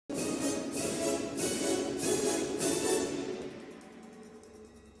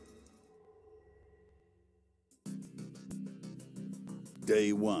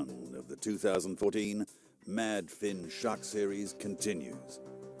Day 1 of the 2014 Mad Fin Shark Series continues.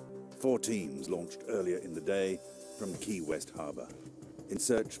 4 teams launched earlier in the day from Κι West Harbour in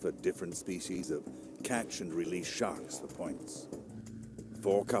search for different species of catch and release sharks for points.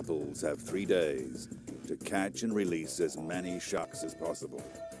 4 couples have 3 days to catch and release as many sharks as possible.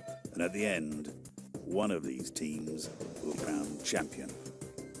 And at the end, one of these teams will be crowned champion.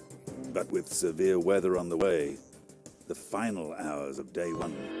 But with severe weather on the way, the final hours of day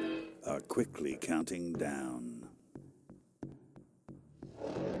 1 are quickly counting down.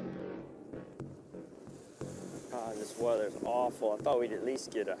 This weather's awful. I thought we'd at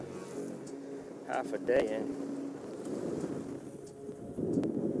least get a half a day in.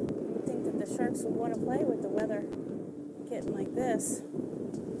 I think that the sharks would want to play with the weather getting like this.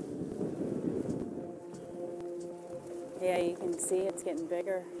 Yeah, you can see it's getting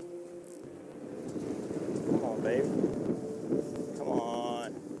bigger. Come on, baby. Come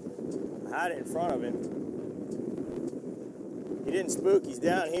on. I had it in front of him. He didn't spook. He's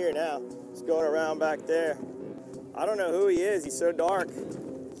down here now. He's going around back there. I don't know who he is. He's so dark.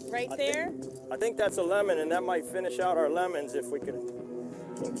 Right there? I think that's a lemon, and that might finish out our lemons if we can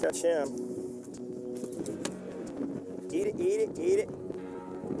catch him. Eat it, eat it, eat it.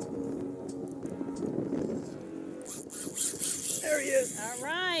 There he is. All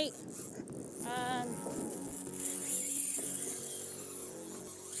right.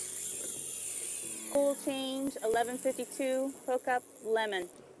 Full change, 11:52, hook up, lemon.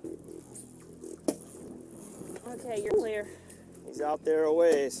 Okay, you're clear. He's out there a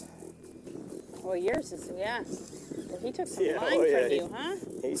ways. Well, yours is, yeah. Well, he took some line from you, huh?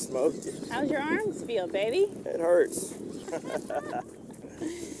 He smoked it. How's your arms feel, baby? It hurts.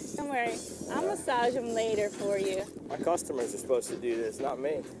 Don't worry, I'll massage them later for you. My customers are supposed to do this, not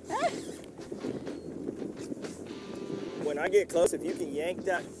me. When I get close, if you can yank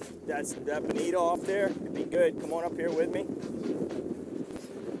that bonito off there, it'd be good. Come on up here with me.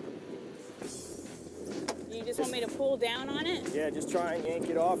 You just want me to pull down on it? Yeah, just try and yank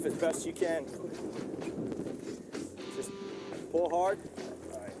it off as best you can. Just pull hard.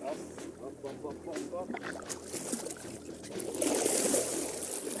 All right, up.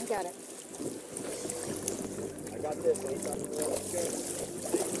 I got it. I got this. Anytime you want to go.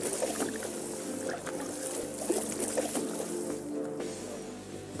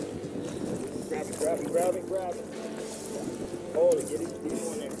 Grab it. Hold it, get it on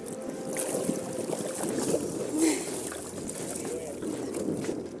there.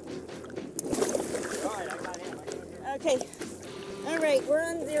 All right, I got him. Okay. All right, we're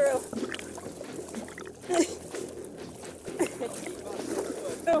on 0.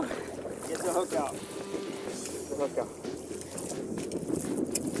 Oh. Get the hook out.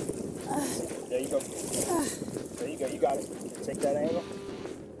 There you go. There you go. You got it. Take that angle.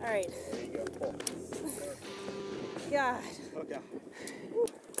 All right. There you go. Pull. God. Hook out.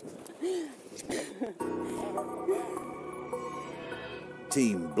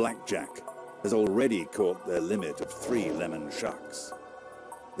 Team Blackjack has already caught their limit of 3 lemon sharks.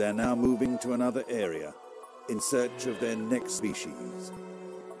 They're now moving to another area in search of their next species,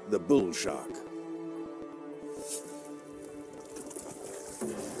 the bull shark.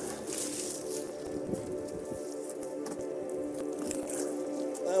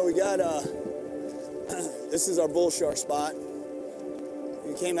 Well, we got, this is our bull shark spot.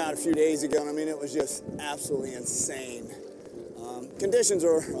 We came out a few days ago, and I mean, it was just absolutely insane. Conditions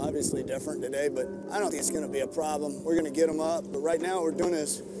are obviously different today, but I don't think it's going to be a problem. We're going to get them up, but right now what we're doing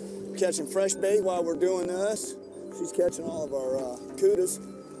is catching fresh bait while we're doing this. She's catching all of our cudas,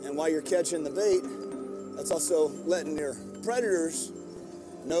 and while you're catching the bait, that's also letting your predators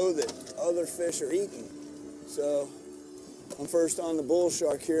know that other fish are eating. So I'm first on the bull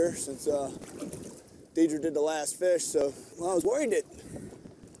shark here since Deidre did the last fish. So I was worried that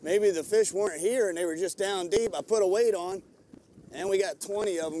maybe the fish weren't here and they were just down deep. I put a weight on, and we got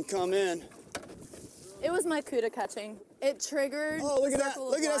 20 of them come in. It was my cuda catching. It triggered. Oh, look at that!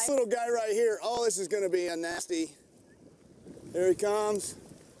 Look at this little guy right here. Oh, this is going to be a nasty. There he comes.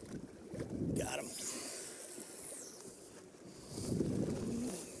 Got him.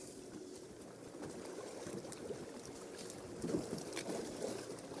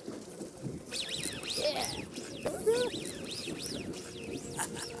 Yeah.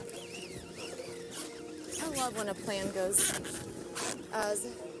 I love when a plan goes as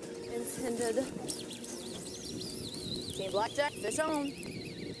intended. Team Blackjack, fish on.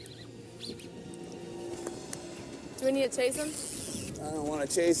 Do we need to chase him? I don't want to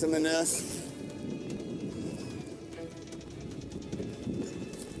chase him in this.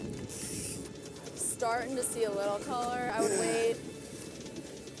 Starting to see a little color. I would wait.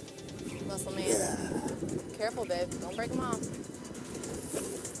 muscle man. Careful, babe. Don't break them off.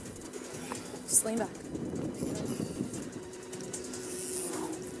 Just lean back.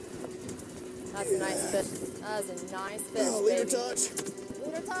 That's a nice fish. That is a nice fish, leader baby. touch.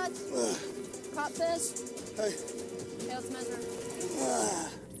 Leader touch. Caught fish. Hey. Okay, let's measure.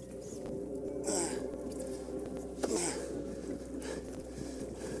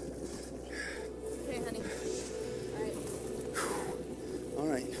 Okay, honey. All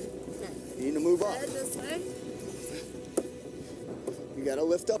right. You need to move up. Head this way. You got to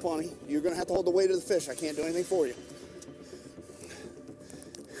lift up on me. You're going to have to hold the weight of the fish. I can't do anything for you.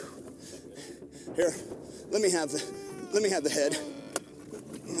 Here, let me have the head.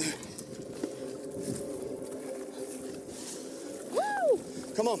 Woo!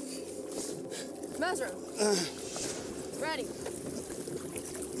 Come on. Measure. Ready.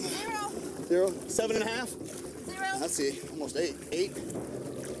 0, 7.5. 0. Let's see, almost 8. 8.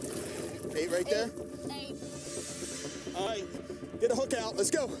 8 right there. 8. All right, get a hook out.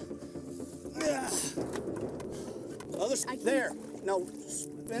 Let's go. There. Now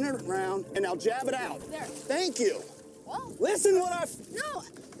spin it around and now jab it out. There. Thank you. Whoa. Listen what I. No.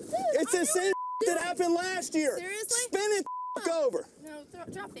 Dude, It's the same that happened last year. Seriously? Spin it over. No,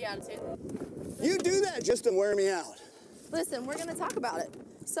 drop the attitude. You do that just to wear me out. Listen, we're gonna talk about it.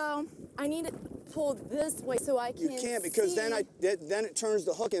 So I need to pull this way so I can. You can't because see. then it turns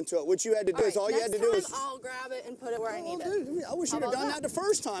the hook into it. What you had to do is all you had to do is. I'll grab it and put it where I need it. Dude, I wish How you'd have about done that the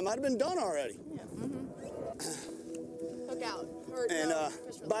first time. I'd have been done already. Yeah. Hook out. Or, And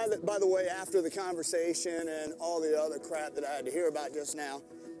fish by the way, after the conversation and all the other crap that I had to hear about just now,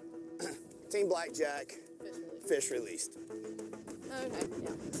 Team Blackjack, fish released. Okay,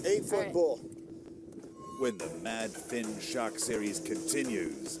 yeah. 8-foot All right. bull. When the Mad Fin Shark series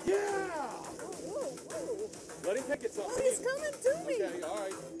continues. Yeah! Let him take it, son. He's coming to me. Okay, all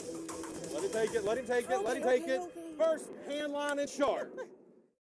right. Let him take it, let him take it, let him take it. First, hand line and shark.